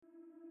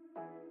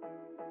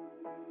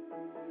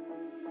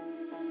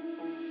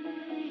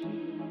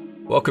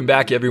Welcome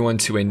back, everyone,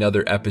 to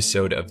another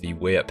episode of the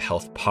Way Up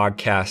Health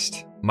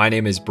podcast. My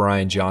name is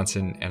Brian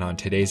Johnson, and on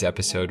today's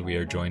episode, we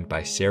are joined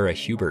by Sarah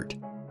Hubert.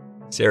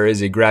 Sarah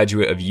is a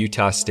graduate of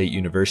Utah State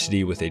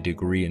University with a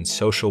degree in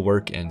social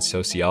work and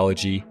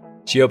sociology.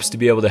 She hopes to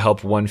be able to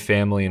help one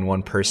family and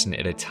one person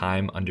at a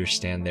time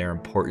understand their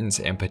importance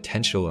and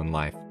potential in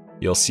life.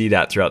 You'll see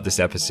that throughout this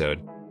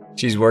episode.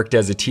 She's worked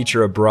as a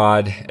teacher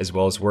abroad, as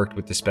well as worked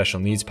with the special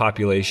needs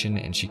population,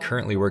 and she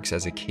currently works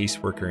as a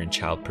caseworker in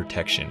child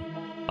protection.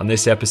 On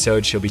this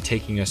episode, she'll be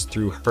taking us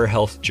through her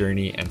health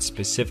journey and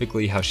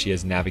specifically how she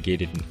has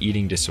navigated an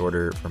eating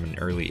disorder from an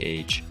early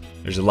age.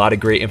 There's a lot of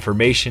great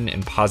information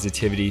and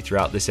positivity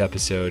throughout this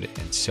episode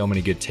and so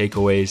many good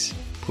takeaways.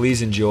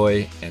 Please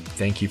enjoy, and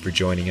thank you for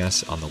joining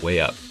us on the Way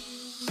Up.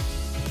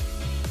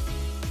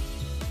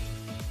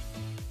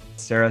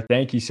 Sarah,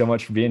 thank you so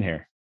much for being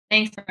here.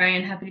 Thanks,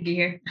 Brian. Happy to be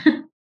here.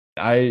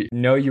 I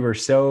know you were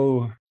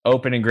so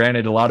open, and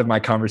granted, a lot of my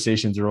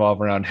conversations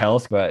revolve around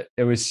health, but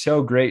it was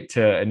so great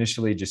to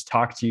initially just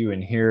talk to you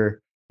and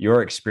hear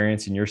your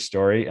experience and your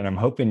story. And I'm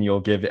hoping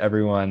you'll give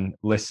everyone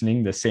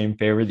listening the same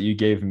favor that you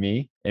gave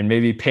me and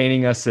maybe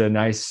painting us a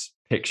nice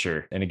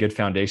picture and a good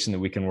foundation that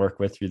we can work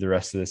with through the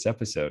rest of this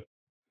episode.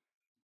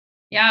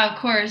 Yeah, of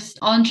course.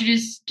 I'll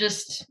introduce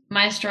just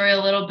my story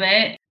a little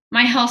bit.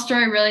 My health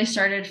story really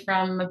started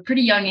from a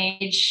pretty young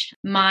age.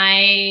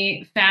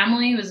 My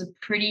family was a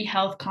pretty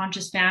health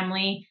conscious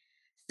family.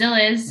 Still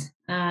is,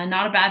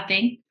 not a bad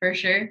thing for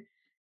sure.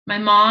 My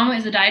mom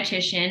is a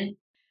dietitian.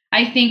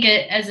 I think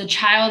as a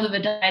child of a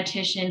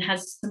dietitian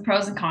has some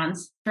pros and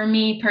cons. For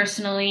me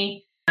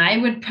personally, I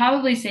would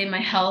probably say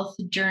my health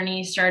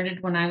journey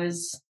started when I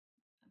was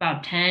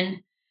about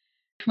 10.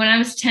 When I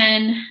was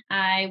 10,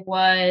 I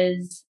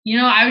was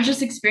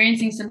just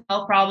experiencing some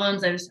health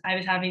problems. I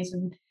was having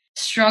some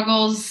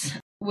struggles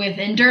with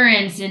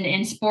endurance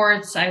in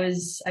sports.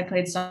 I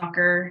played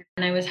soccer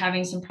and I was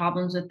having some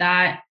problems with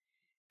that.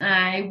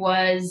 I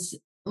was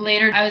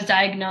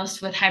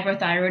diagnosed with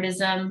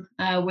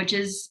hypothyroidism, which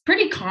is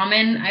pretty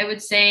common, I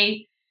would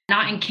say,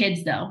 not in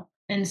kids though.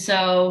 And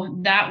so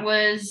that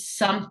was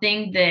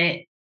something that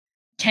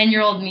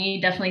 10-year-old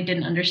me definitely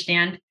didn't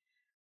understand.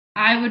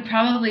 I would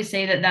probably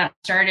say that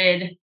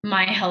started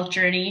my health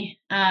journey,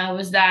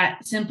 was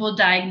that simple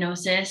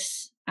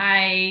diagnosis.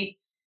 I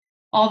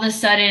all of a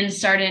sudden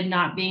started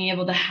not being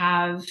able to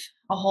have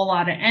a whole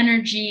lot of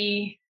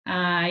energy.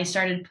 I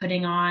started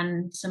putting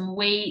on some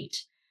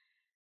weight.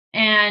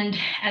 And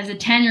as a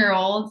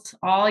 10-year-old,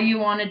 all you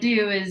want to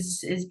do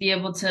is be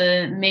able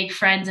to make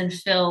friends and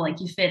feel like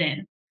you fit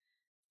in.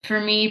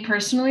 For me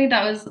personally,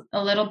 that was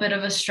a little bit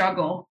of a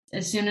struggle.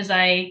 As soon as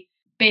I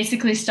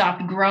basically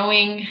stopped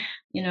growing,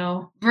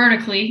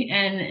 vertically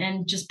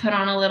and just put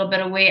on a little bit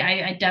of weight,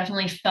 I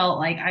definitely felt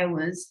like I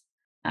was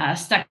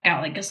stuck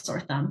out like a sore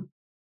thumb.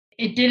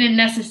 It didn't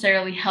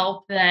necessarily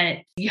help that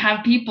you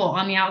have people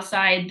on the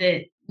outside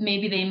that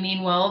maybe they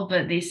mean well,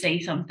 but they say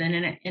something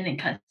and it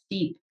cuts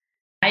deep.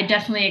 I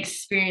definitely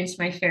experienced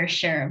my fair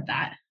share of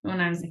that when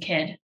I was a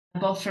kid,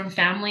 both from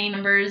family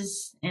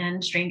members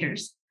and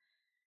strangers.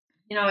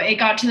 It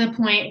got to the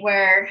point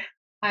where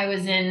I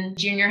was in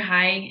junior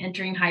high,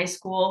 entering high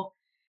school,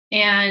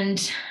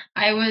 and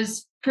I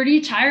was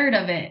pretty tired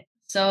of it.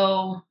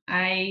 So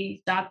I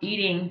stopped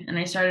eating and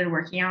I started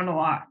working out a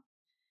lot.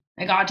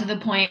 I got to the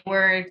point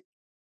where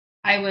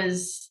I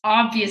was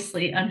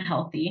obviously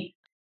unhealthy,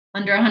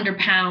 under 100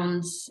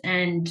 pounds,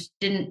 and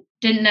didn't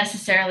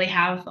necessarily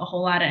have a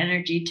whole lot of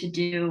energy to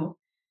do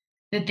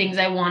the things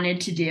I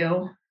wanted to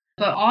do.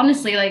 But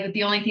honestly, like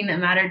the only thing that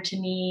mattered to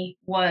me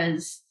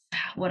was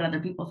what other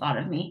people thought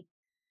of me.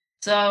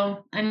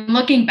 So I'm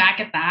looking back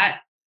at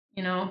that,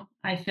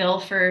 I feel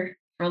for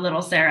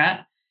little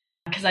Sarah,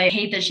 because I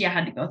hate that she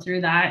had to go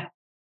through that.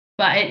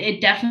 But it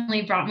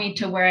definitely brought me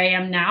to where I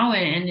am now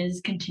and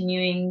is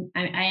continuing.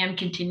 I am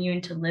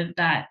continuing to live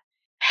that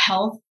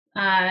health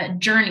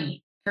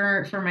journey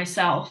for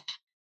myself.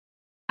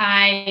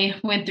 I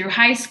went through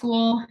high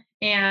school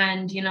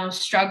and,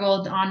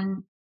 struggled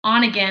on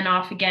again,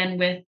 off again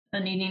with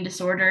an eating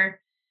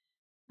disorder.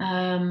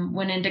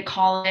 Went into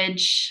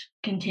college,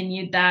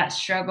 continued that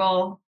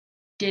struggle.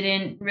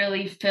 Didn't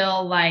really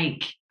feel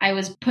like I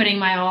was putting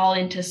my all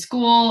into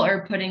school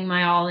or putting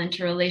my all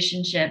into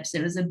relationships.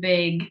 It was a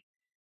big,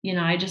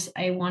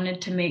 I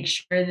wanted to make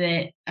sure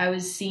that I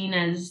was seen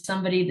as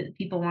somebody that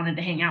people wanted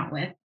to hang out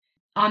with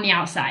on the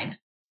outside.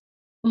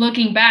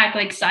 Looking back,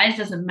 like size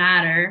doesn't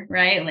matter,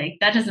 right? Like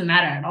that doesn't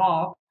matter at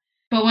all.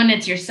 But when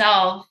it's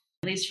yourself,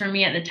 at least for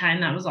me at the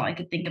time, that was all I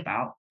could think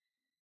about.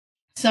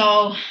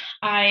 So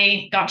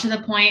I got to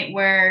the point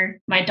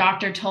where my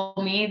doctor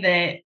told me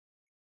that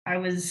I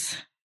was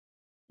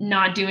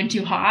not doing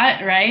too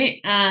hot, right?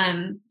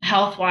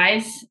 Health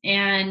wise,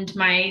 and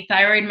my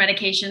thyroid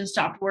medication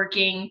stopped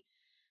working.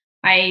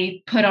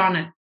 I put on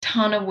a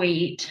ton of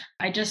weight.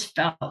 I just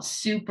felt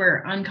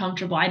super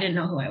uncomfortable. I didn't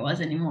know who I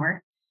was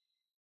anymore.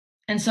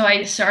 And so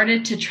I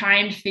started to try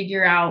and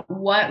figure out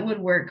what would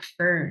work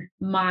for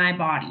my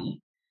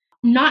body.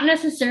 not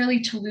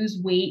necessarily to lose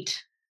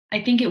weight.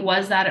 I think it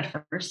was that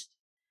at first,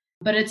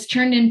 but it's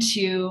turned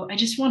into I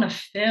just want to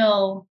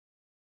feel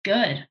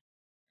good.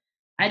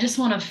 I just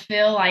want to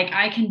feel like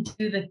I can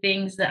do the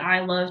things that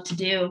I love to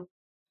do.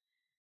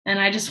 And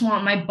I just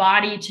want my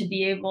body to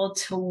be able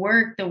to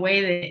work the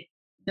way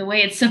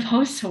it's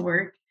supposed to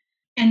work.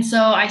 And so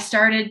I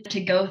started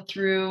to go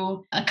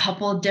through a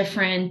couple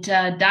different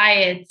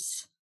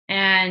diets,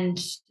 and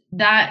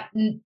that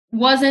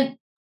wasn't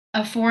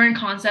a foreign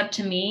concept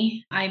to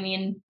me. I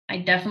mean, I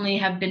definitely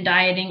have been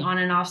dieting on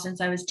and off since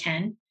I was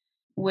 10,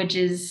 which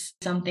is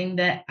something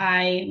that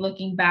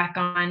looking back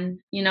on,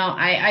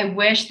 I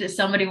wish that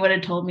somebody would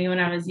have told me when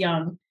I was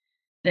young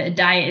that a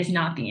diet is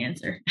not the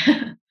answer.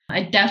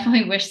 I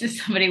definitely wish that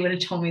somebody would have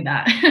told me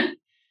that.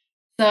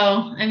 So,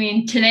 I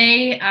mean,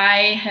 today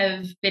I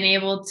have been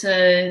able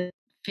to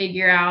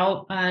figure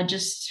out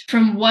just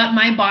from what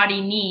my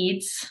body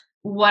needs,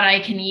 what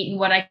I can eat and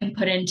what I can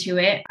put into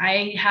it.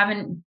 I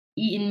haven't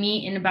eaten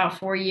meat in about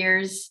 4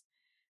 years.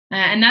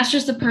 And that's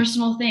just a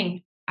personal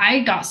thing.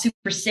 I got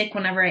super sick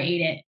whenever I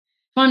ate it.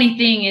 Funny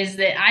thing is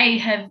that I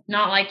have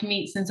not liked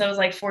meat since I was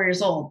like 4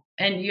 years old.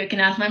 And you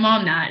can ask my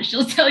mom that.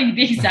 She'll tell you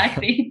the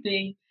exact same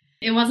thing.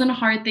 It wasn't a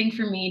hard thing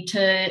for me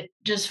to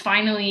just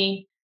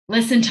finally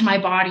listen to my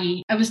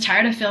body. I was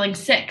tired of feeling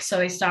sick, so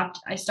I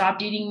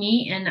stopped eating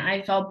meat and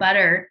I felt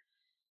better.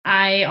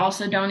 I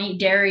also don't eat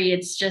dairy.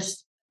 It's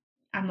just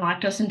I'm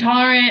lactose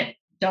intolerant,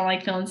 don't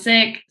like feeling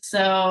sick,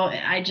 so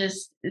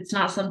it's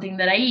not something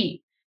that I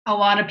eat. A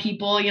lot of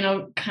people,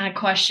 kind of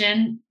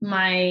question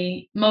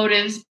my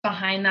motives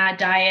behind that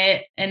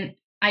diet, and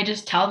I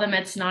just tell them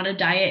it's not a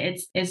diet.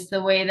 It's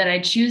the way that I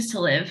choose to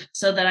live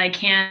so that I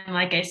can,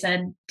 like I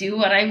said, do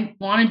what I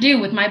want to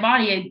do with my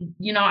body.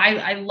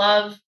 I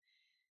love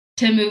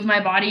to move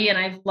my body, and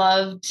I've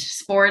loved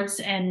sports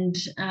and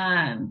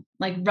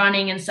like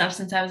running and stuff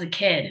since I was a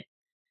kid.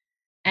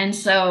 And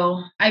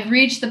so I've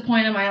reached the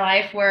point in my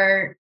life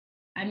where,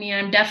 I mean,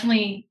 I'm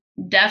definitely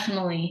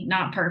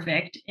not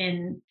perfect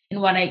in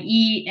what I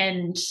eat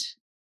and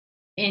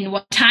in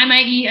what time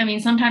I eat. I mean,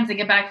 sometimes I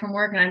get back from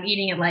work and I'm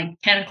eating at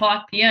like 10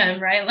 o'clock p.m.,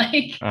 right?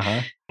 Like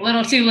a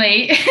little too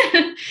late.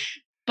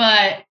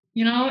 But,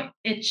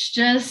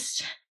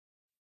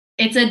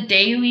 it's a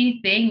daily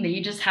thing that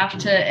you just have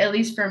to, at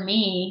least for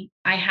me,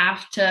 I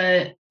have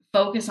to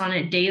focus on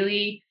it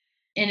daily.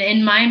 And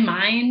in my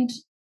mind,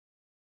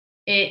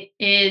 it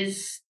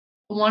is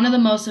one of the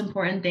most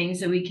important things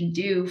that we can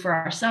do for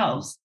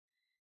ourselves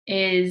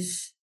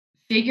is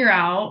figure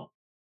out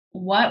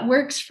what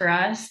works for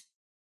us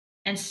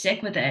and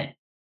stick with it,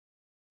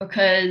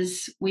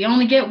 because we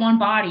only get one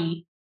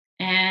body.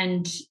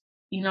 And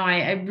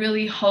I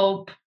really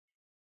hope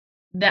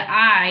that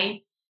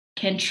I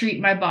can treat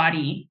my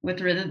body with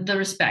the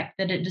respect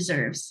that it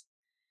deserves.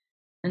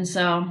 And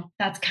so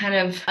that's kind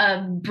of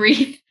a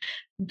brief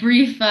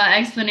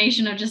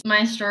explanation of just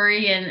my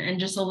story and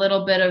just a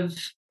little bit of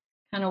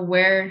kind of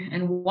where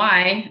and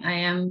why I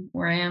am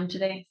where I am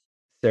today.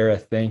 Sarah,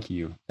 thank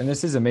you. And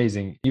this is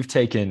amazing. You've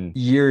taken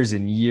years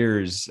and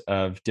years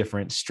of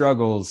different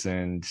struggles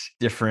and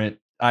different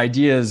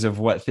ideas of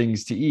what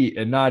things to eat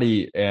and not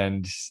eat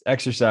and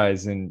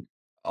exercise and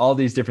all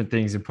these different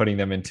things, and putting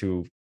them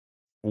into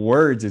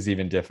words is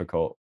even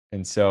difficult.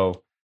 And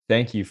so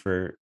thank you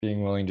for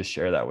being willing to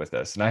share that with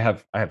us. And I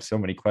have so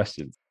many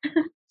questions.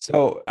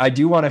 So I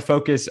do want to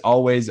focus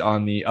always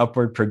on the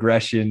upward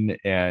progression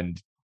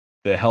and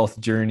the health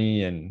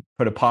journey and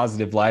put a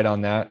positive light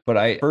on that. But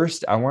I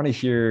want to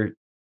hear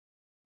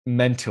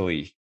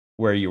mentally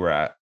where you were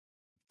at.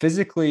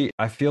 Physically,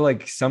 I feel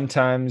like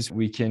sometimes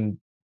we can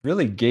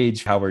really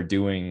gauge how we're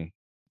doing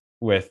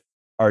with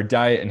our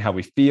diet and how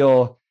we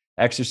feel,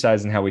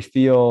 exercise and how we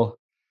feel.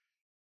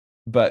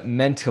 But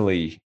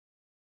mentally,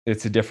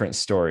 it's a different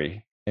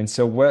story. And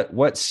so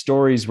what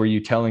stories were you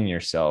telling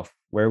yourself?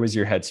 Where was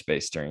your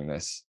headspace during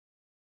this?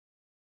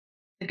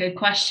 A good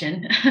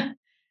question.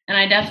 And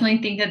I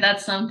definitely think that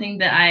that's something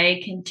that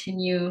I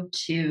continue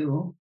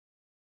to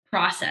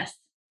process.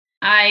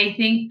 I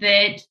think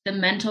that the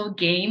mental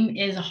game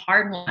is a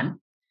hard one.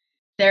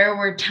 There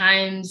were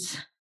times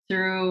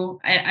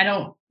I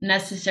don't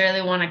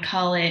necessarily want to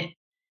call it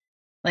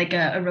like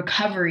a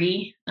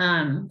recovery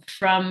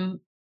from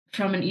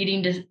an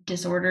eating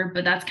disorder,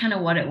 but that's kind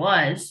of what it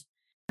was.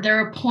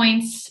 There were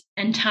points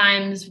and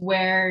times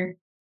where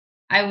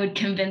I would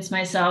convince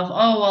myself,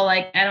 oh, well,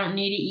 like I don't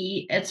need to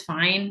eat. It's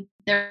fine.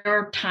 There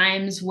were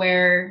times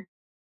where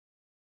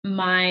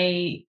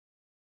my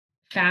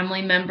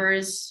family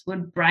members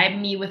would bribe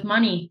me with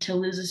money to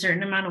lose a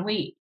certain amount of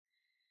weight.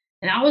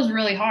 And that was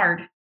really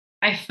hard.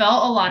 I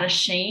felt a lot of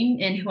shame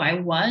in who I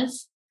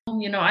was. I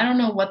don't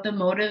know what the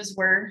motives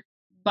were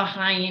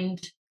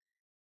behind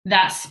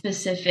that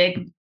specific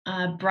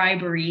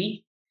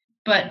bribery,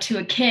 but to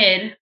a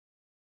kid,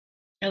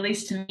 at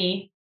least to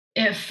me,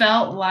 it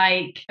felt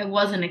like I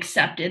wasn't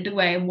accepted the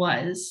way I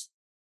was.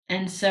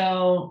 And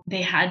so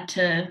they had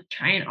to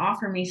try and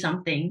offer me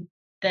something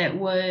that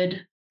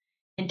would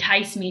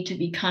entice me to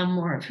become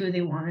more of who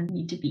they wanted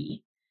me to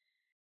be.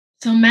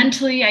 So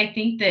mentally, I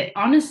think that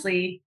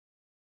honestly,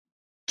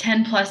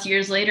 10 plus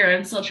years later,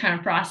 I'm still trying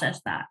to process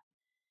that.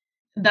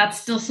 That's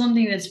still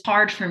something that's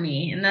hard for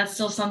me. And that's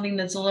still something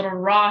that's a little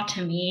raw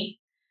to me.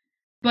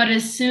 But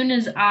as soon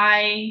as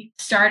I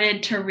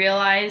started to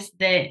realize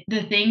that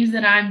the things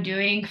that I'm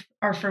doing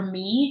are for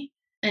me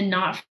and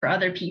not for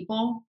other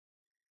people,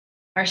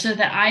 are so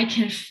that I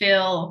can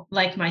feel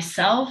like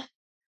myself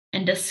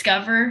and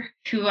discover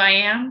who I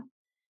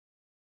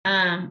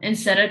am,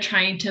 instead of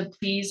trying to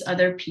please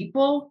other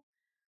people.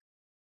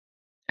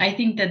 I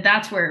think that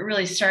that's where it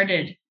really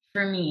started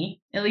for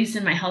me, at least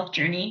in my health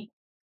journey.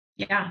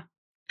 Yeah.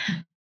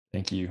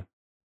 Thank you.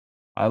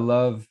 I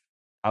love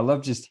I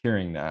love just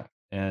hearing that.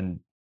 And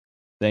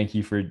thank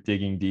you for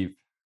digging deep.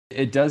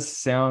 It does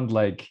sound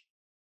like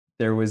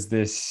there was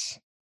this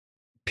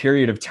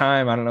period of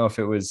time, I don't know if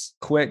it was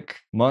quick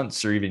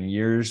months or even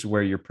years,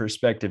 where your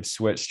perspective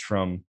switched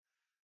from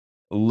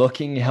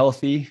looking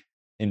healthy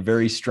in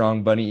very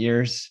strong bunny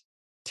ears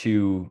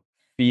to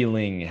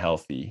feeling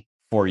healthy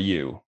for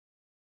you.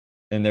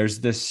 And there's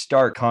this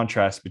stark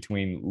contrast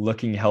between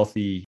looking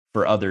healthy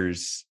for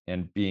others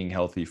and being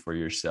healthy for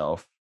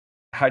yourself.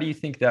 How do you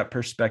think that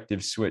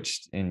perspective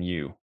switched in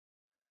you?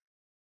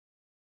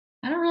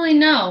 I don't really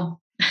know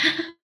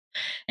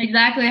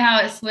exactly how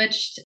it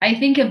switched. I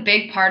think a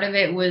big part of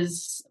it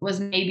was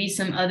maybe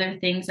some other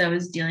things I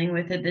was dealing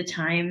with at the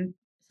time,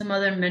 some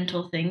other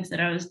mental things that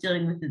I was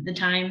dealing with at the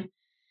time.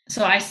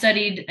 So I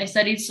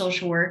studied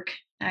social work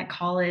at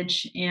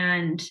college,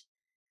 and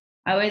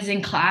I was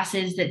in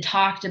classes that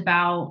talked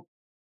about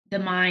the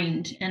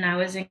mind, and I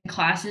was in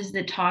classes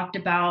that talked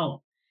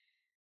about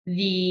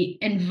the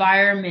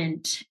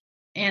environment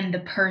and the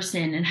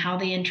person and how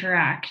they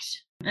interact.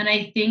 And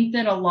I think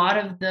that a lot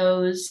of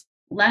those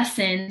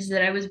lessons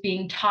that I was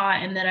being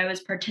taught and that I was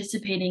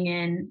participating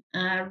in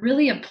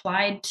really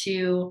applied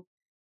to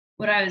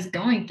what I was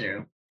going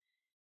through.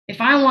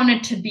 If I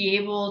wanted to be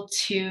able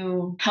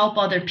to help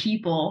other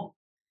people,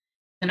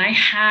 then I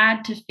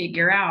had to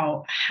figure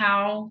out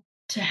how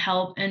to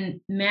help and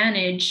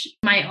manage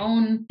my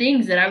own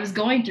things that I was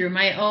going through,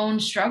 my own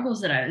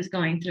struggles that I was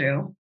going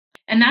through.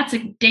 And that's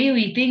a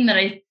daily thing that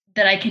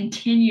I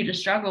continue to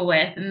struggle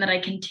with and that I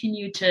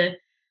continue to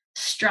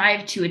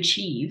strive to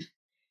achieve.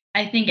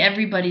 I think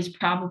everybody's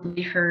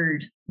probably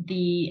heard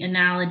the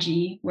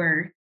analogy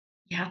where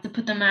you have to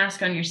put the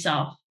mask on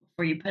yourself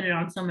before you put it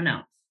on someone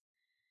else.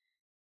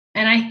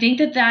 And I think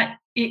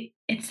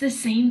it's the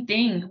same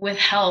thing with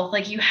health.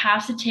 Like, you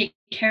have to take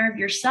care of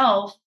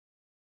yourself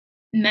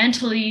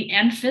mentally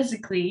and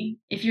physically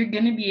if you're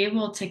going to be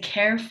able to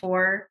care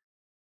for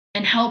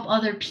and help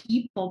other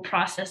people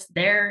process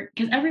their,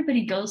 because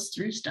everybody goes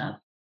through stuff,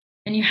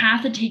 and you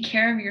have to take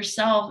care of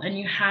yourself, and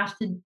you have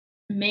to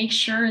make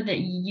sure that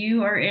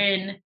you are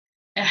in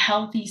a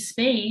healthy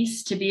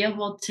space to be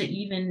able to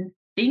even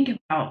think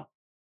about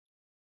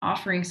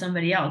offering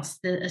somebody else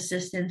the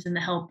assistance and the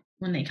help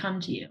when they come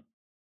to you.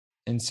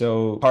 And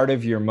so part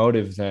of your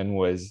motive then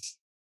was,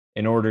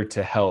 in order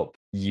to help,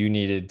 you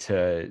needed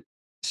to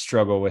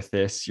struggle with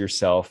this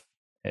yourself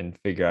and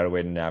figure out a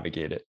way to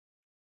navigate it.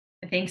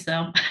 I think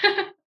so.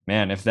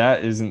 Man, if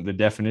that isn't the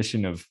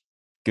definition of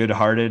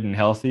good-hearted and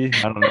healthy,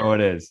 I don't know what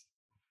is.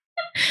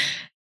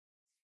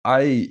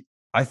 I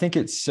I think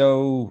it's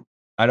so,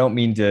 I don't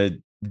mean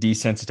to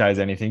desensitize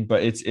anything,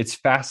 but it's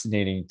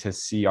fascinating to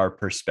see our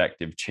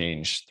perspective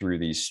change through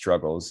these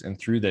struggles and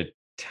through the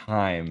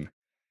time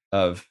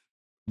of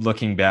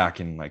looking back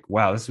and like,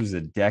 wow, this was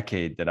a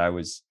decade that I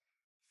was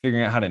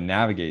figuring out how to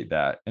navigate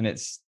that. And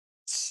it's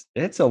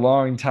a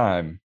long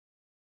time.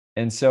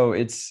 And so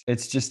it's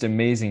just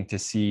amazing to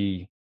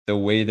see the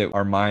way that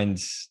our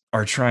minds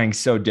are trying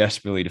so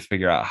desperately to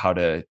figure out how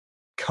to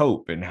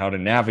cope and how to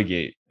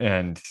navigate.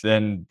 And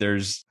then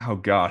there's, oh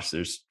gosh,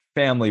 there's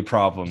family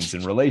problems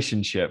and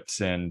relationships,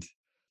 and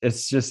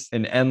it's just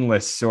an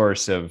endless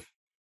source of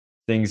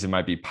things that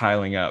might be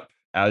piling up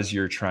as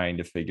you're trying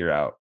to figure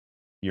out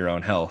your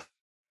own health.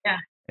 Yeah.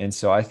 And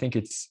so I think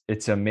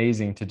it's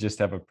amazing to just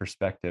have a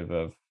perspective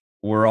of,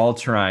 we're all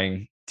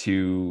trying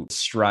to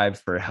strive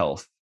for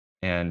health,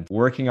 and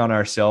working on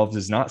ourselves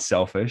is not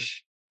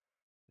selfish.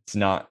 It's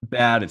not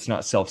bad. It's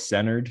not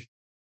self-centered,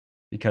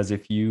 because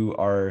if you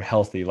are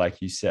healthy,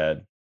 like you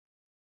said,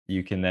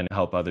 you can then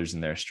help others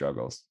in their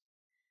struggles.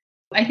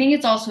 I think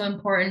it's also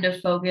important to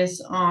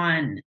focus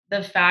on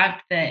the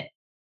fact that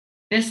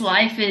this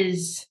life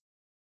is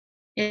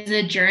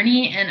a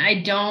journey, and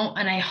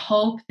I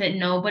hope that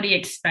nobody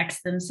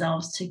expects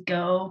themselves to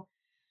go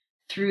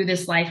through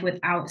this life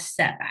without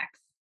setbacks,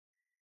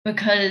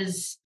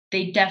 because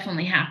they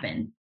definitely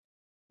happen.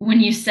 When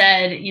you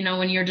said,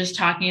 when you're just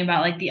talking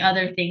about like the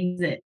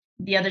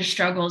other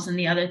struggles and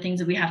the other things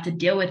that we have to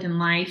deal with in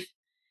life,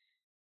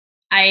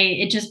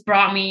 it just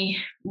brought me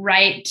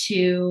right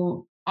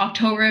to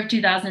October of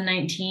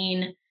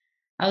 2019.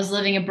 I was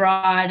living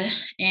abroad,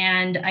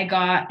 and I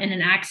got in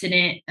an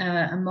accident,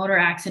 a motor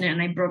accident,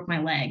 and I broke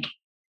my leg.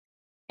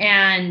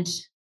 And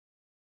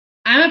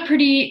I'm a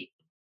pretty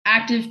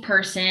active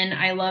person.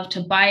 I love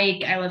to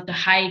bike. I love to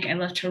hike. I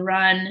love to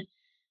run.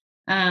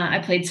 I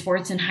played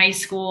sports in high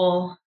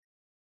school.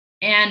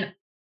 And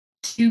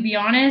To be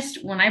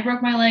honest, when I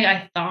broke my leg,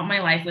 I thought my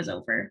life was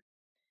over.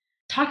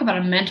 Talk about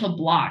a mental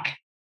block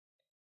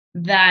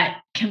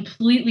that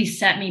completely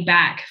set me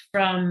back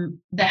from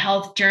the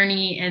health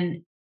journey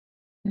and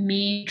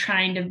me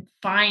trying to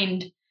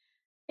find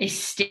a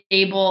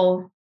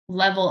stable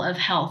level of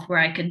health where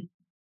I could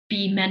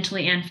be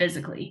mentally and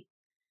physically.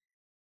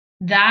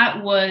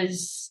 That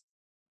was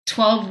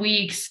 12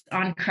 weeks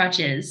on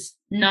crutches,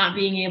 not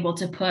being able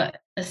to put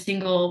a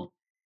single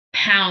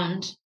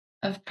pound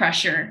of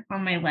pressure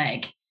on my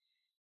leg.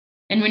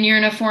 And when you're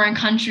in a foreign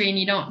country and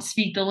you don't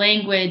speak the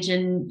language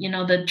and,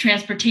 the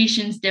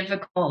transportation's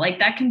difficult, like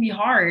that can be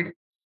hard.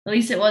 At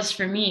least it was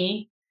for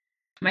me.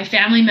 My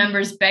family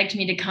members begged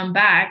me to come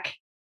back.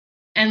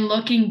 And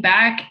looking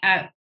back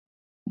at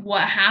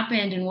what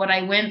happened and what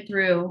I went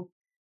through,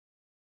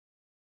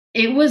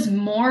 it was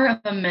more of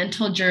a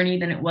mental journey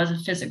than it was a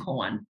physical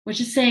one,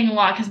 which is saying a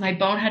lot because my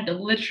bone had to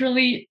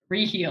literally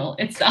reheal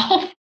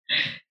itself.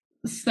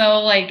 So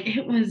like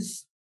it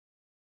was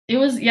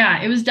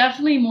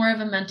definitely more of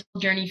a mental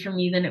journey for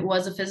me than it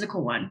was a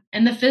physical one.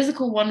 And the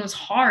physical one was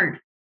hard.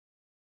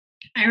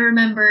 I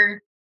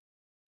remember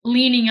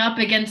leaning up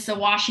against a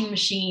washing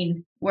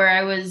machine where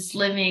I was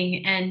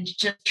living and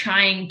just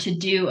trying to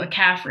do a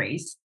calf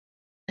raise,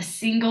 a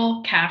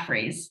single calf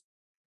raise.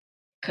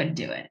 Couldn't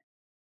do it.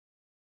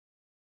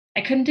 I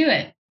couldn't do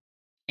it.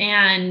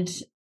 And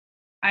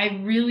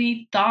I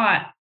really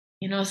thought,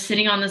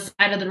 sitting on the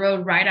side of the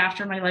road right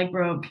after my leg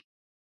broke,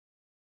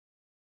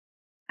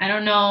 I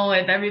don't know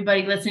if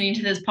everybody listening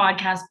to this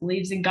podcast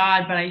believes in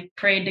God, but I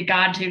prayed to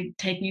God to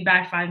take me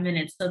back 5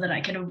 minutes so that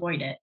I could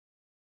avoid it.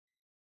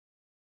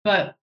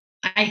 But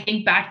I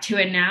think back to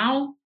it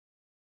now,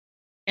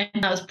 and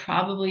that was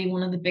probably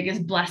one of the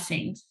biggest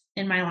blessings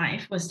in my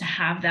life was to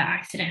have that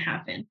accident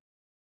happen.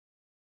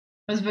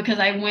 It was because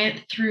I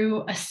went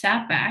through a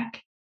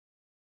setback,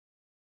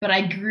 but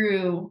I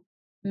grew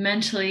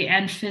mentally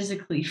and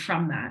physically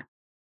from that.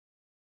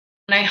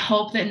 And I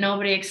hope that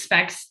nobody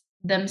expects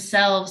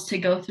themselves to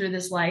go through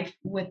this life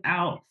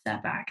without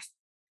setbacks,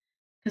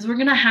 because we're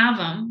going to have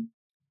them,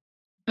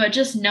 but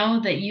just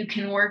know that you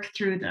can work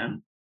through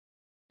them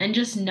and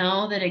just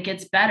know that it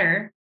gets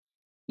better,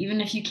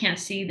 even if you can't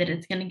see that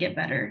it's going to get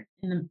better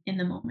in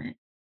the moment.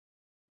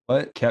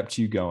 What kept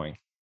you going?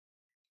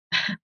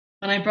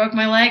 When I broke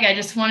my leg, I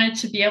just wanted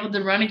to be able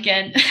to run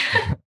again.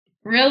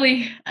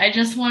 Really, I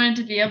just wanted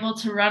to be able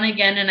to run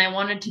again, and I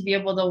wanted to be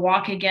able to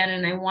walk again,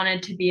 and I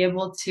wanted to be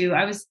able to,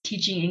 I was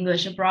teaching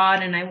English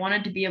abroad, and I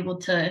wanted to be able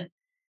to,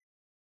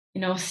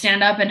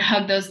 stand up and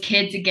hug those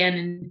kids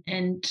again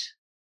and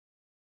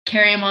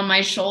carry them on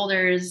my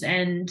shoulders.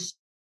 And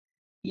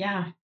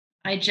yeah,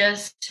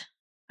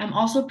 I'm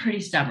also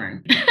pretty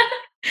stubborn.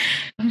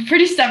 I'm a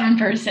pretty stubborn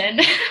person.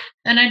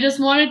 And I just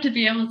wanted to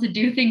be able to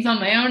do things on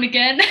my own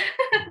again.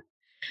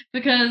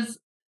 Because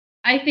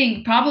I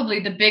think probably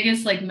the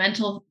biggest like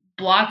mental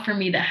block for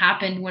me that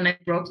happened when I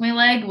broke my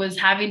leg was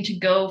having to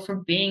go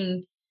from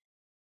being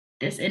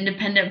this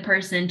independent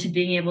person to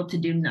being able to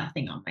do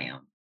nothing on my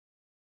own.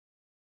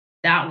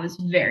 That was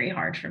very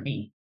hard for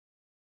me.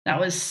 That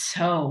was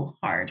so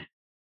hard.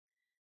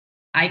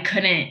 I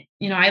couldn't,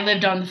 I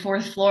lived on the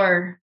fourth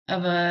floor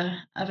of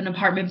an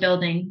apartment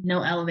building,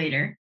 no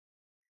elevator.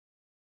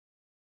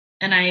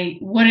 And I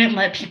wouldn't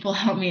let people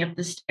help me up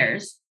the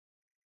stairs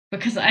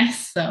because I'm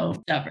so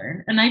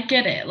stubborn. And I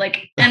get it.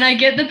 And I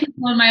get the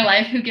people in my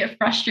life who get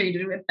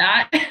frustrated with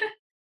that.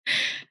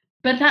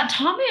 But that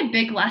taught me a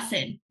big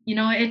lesson.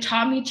 It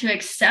taught me to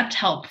accept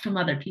help from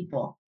other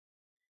people.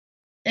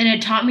 And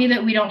it taught me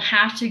that we don't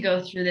have to go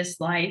through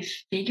this life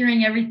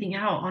figuring everything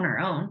out on our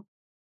own.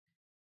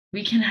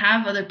 We can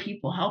have other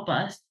people help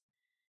us.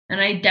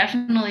 And I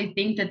definitely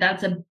think that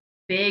that's a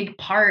big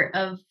part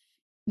of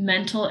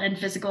mental and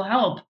physical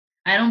health.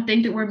 I don't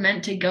think that we're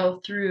meant to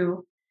go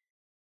through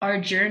our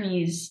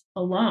journeys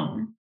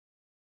alone.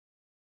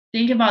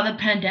 Think about the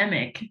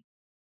pandemic.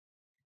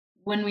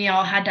 When we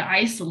all had to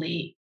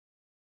isolate,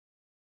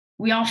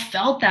 we all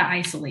felt that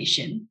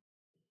isolation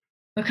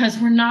because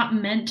we're not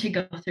meant to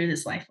go through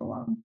this life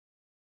alone.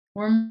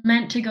 We're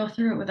meant to go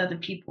through it with other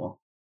people.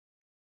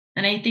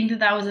 And I think that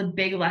that was a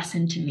big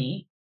lesson to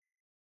me,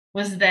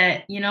 was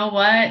that, you know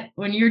what,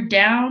 when you're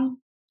down,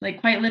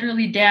 like quite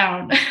literally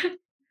down,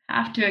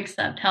 have to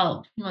accept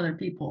help from other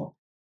people.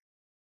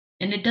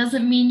 And it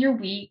doesn't mean you're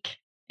weak.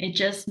 It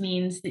just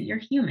means that you're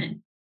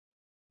human.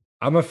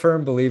 I'm a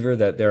firm believer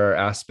that there are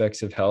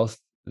aspects of health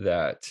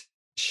that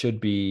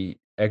should be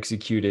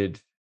executed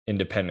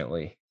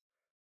independently,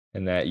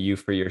 and that you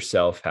for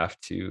yourself have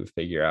to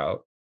figure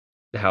out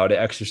how to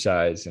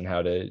exercise and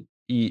how to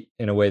eat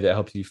in a way that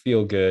helps you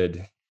feel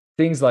good,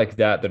 things like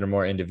that that are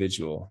more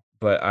individual.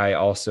 But I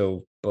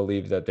also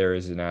believe that there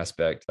is an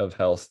aspect of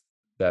health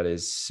that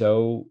is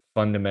so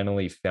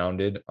fundamentally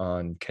founded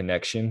on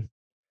connection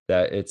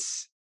that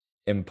it's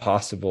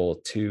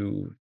impossible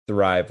to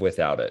thrive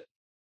without it.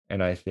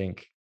 And I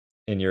think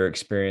in your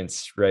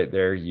experience right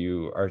there,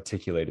 you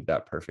articulated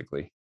that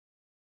perfectly.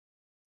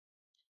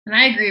 And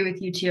I agree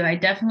with you too. I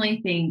definitely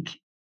think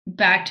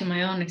back to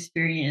my own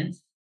experience.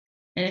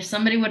 And if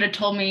somebody would have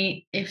told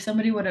me, if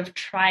somebody would have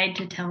tried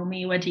to tell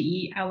me what to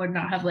eat, I would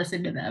not have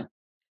listened to them.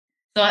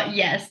 So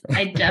yes,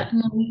 I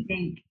definitely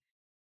think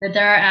that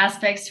there are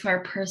aspects to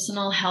our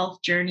personal health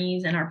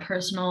journeys and our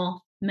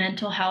personal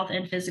mental health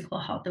and physical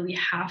health that we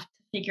have to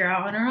figure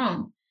out on our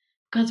own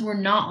because we're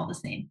not all the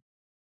same.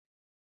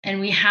 And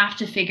we have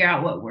to figure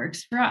out what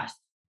works for us.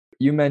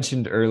 You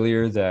mentioned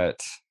earlier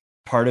that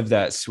part of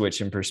that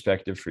switch in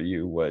perspective for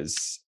you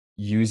was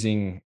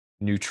using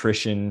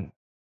nutrition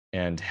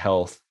and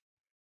health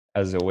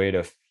as a way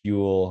to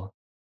fuel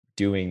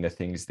doing the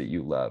things that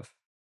you love.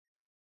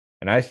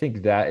 And I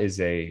think that is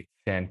a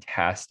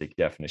fantastic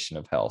definition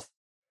of health,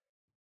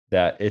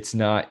 that it's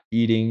not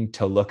eating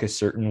to look a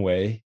certain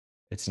way,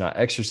 it's not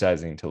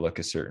exercising to look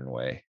a certain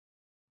way.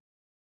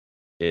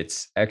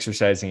 It's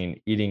exercising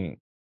and eating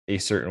a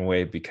certain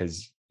way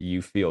because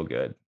you feel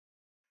good.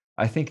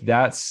 I think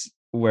that's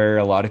where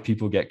a lot of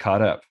people get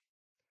caught up.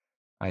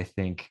 I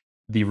think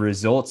the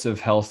results of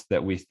health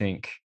that we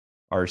think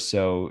are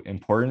so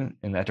important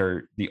and that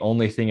are the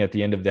only thing at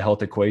the end of the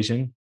health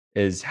equation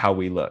is how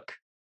we look.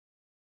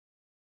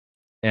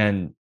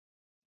 And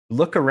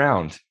look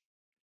around.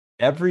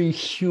 Every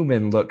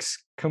human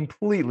looks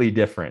completely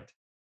different.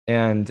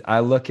 And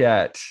I look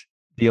at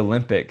the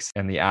Olympics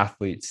and the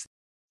athletes.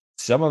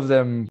 Some of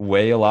them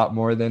weigh a lot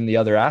more than the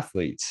other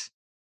athletes,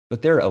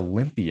 but they're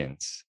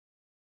Olympians.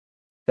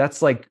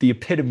 That's like the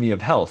epitome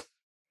of health.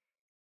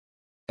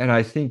 And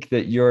I think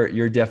that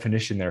your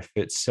definition there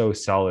fits so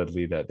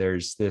solidly, that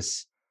there's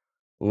this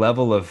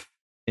level of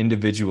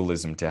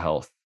individualism to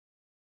health,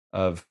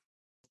 of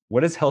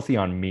what does healthy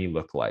on me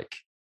look like?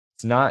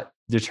 It's not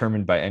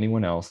determined by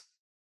anyone else.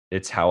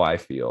 It's how I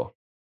feel.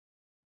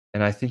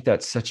 And I think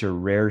that's such a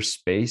rare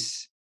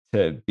space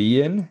to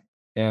be in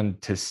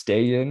and to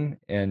stay in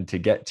and to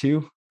get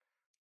to.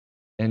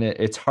 And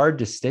it's hard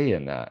to stay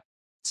in that.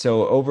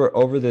 So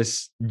over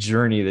this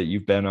journey that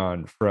you've been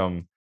on,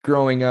 from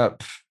growing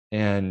up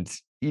and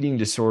eating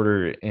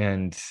disorder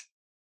and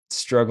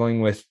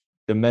struggling with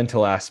the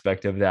mental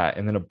aspect of that,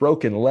 and then a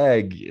broken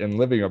leg and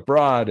living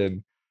abroad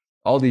and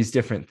all these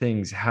different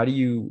things, how do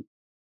you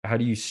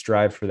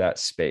strive for that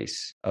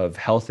space of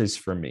health is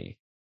for me?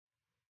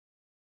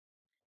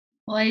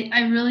 Well,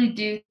 I really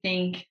do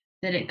think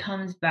that it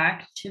comes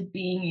back to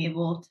being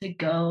able to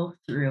go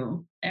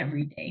through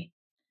every day.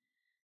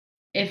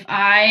 If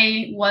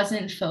I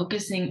wasn't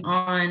focusing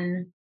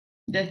on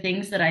the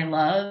things that I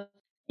love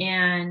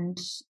and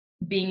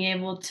being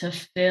able to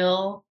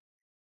feel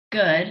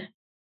good,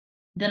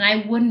 then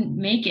I wouldn't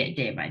make it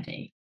day by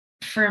day.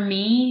 For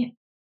me,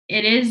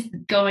 it is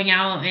going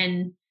out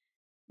and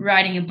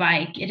riding a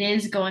bike, it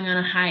is going on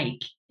a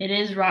hike, it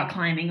is rock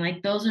climbing.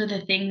 Like, those are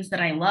the things that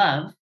I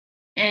love.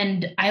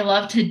 And I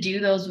love to do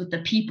those with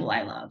the people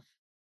I love.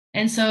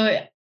 And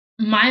so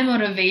my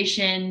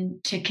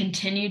motivation to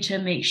continue to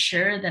make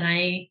sure that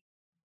I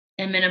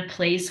am in a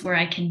place where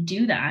I can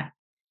do that,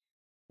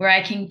 where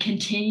I can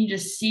continue to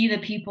see the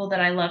people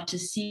that I love to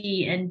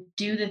see and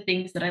do the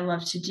things that I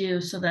love to do,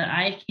 so that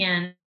I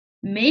can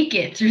make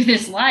it through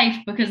this life,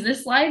 because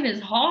this life is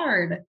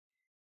hard.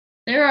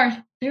 There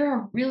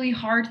are really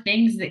hard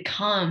things that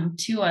come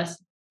to us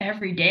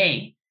every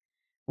day,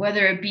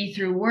 whether it be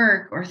through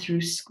work or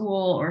through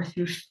school or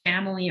through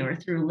family or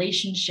through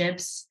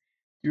relationships,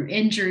 through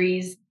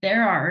injuries.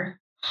 There are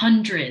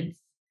hundreds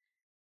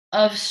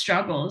of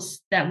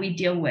struggles that we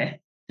deal with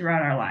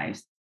throughout our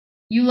lives.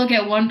 You look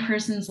at one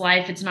person's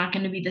life, it's not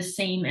going to be the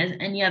same as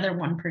any other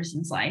one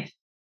person's life,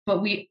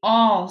 but we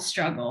all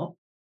struggle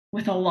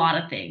with a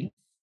lot of things.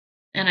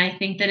 And I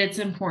think that it's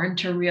important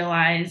to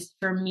realize,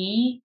 for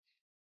me,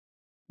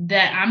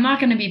 that I'm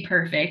not going to be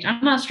perfect.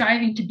 I'm not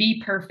striving to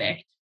be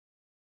perfect.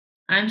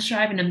 I'm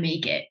striving to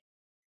make it.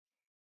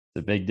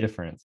 It's a big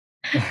difference.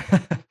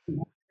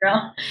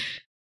 Girl.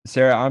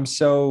 Sarah, I'm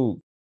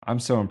so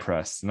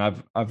impressed, and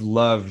I've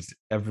loved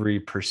every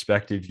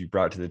perspective you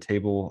brought to the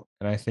table.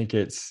 And I think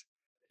it's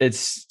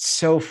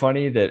so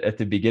funny that at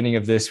the beginning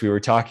of this we were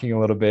talking a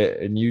little bit,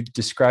 and you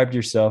described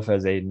yourself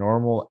as a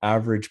normal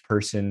average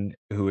person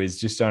who is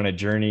just on a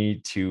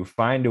journey to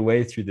find a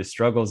way through the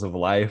struggles of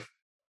life.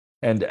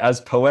 And as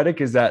poetic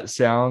as that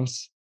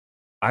sounds,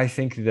 I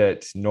think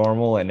that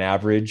normal and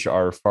average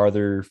are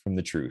farther from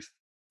the truth.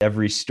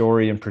 Every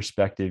story and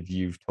perspective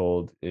you've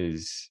told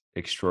is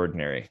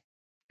extraordinary.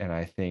 And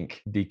I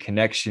think the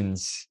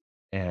connections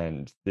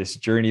and this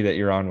journey that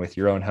you're on with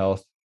your own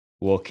health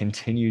will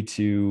continue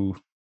to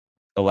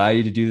allow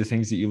you to do the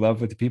things that you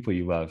love with the people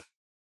you love.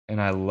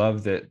 And I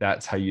love that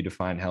that's how you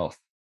define health.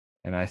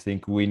 And I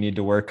think we need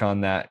to work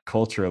on that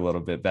culture a little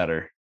bit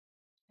better.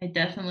 I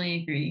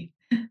definitely agree.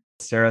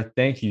 Sarah,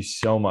 thank you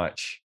so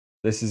much.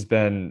 This has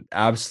been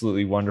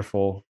absolutely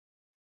wonderful,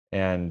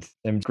 and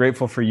I'm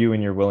grateful for you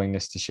and your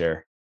willingness to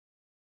share.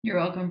 You're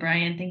welcome,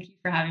 Brian. Thank you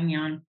for having me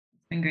on.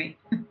 It's been great.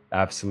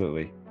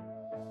 Absolutely.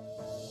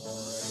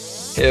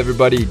 Hey,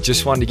 everybody.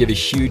 Just wanted to give a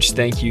huge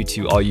thank you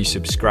to all you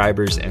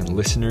subscribers and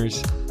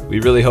listeners. We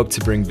really hope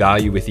to bring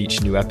value with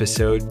each new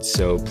episode,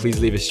 so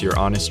please leave us your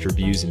honest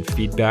reviews and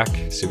feedback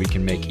so we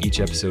can make each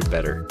episode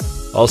better.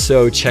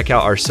 Also, check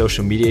out our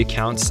social media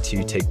accounts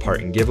to take part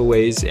in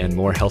giveaways and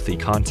more healthy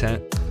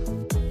content.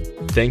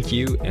 Thank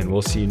you, and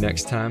we'll see you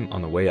next time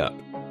on The Way Up.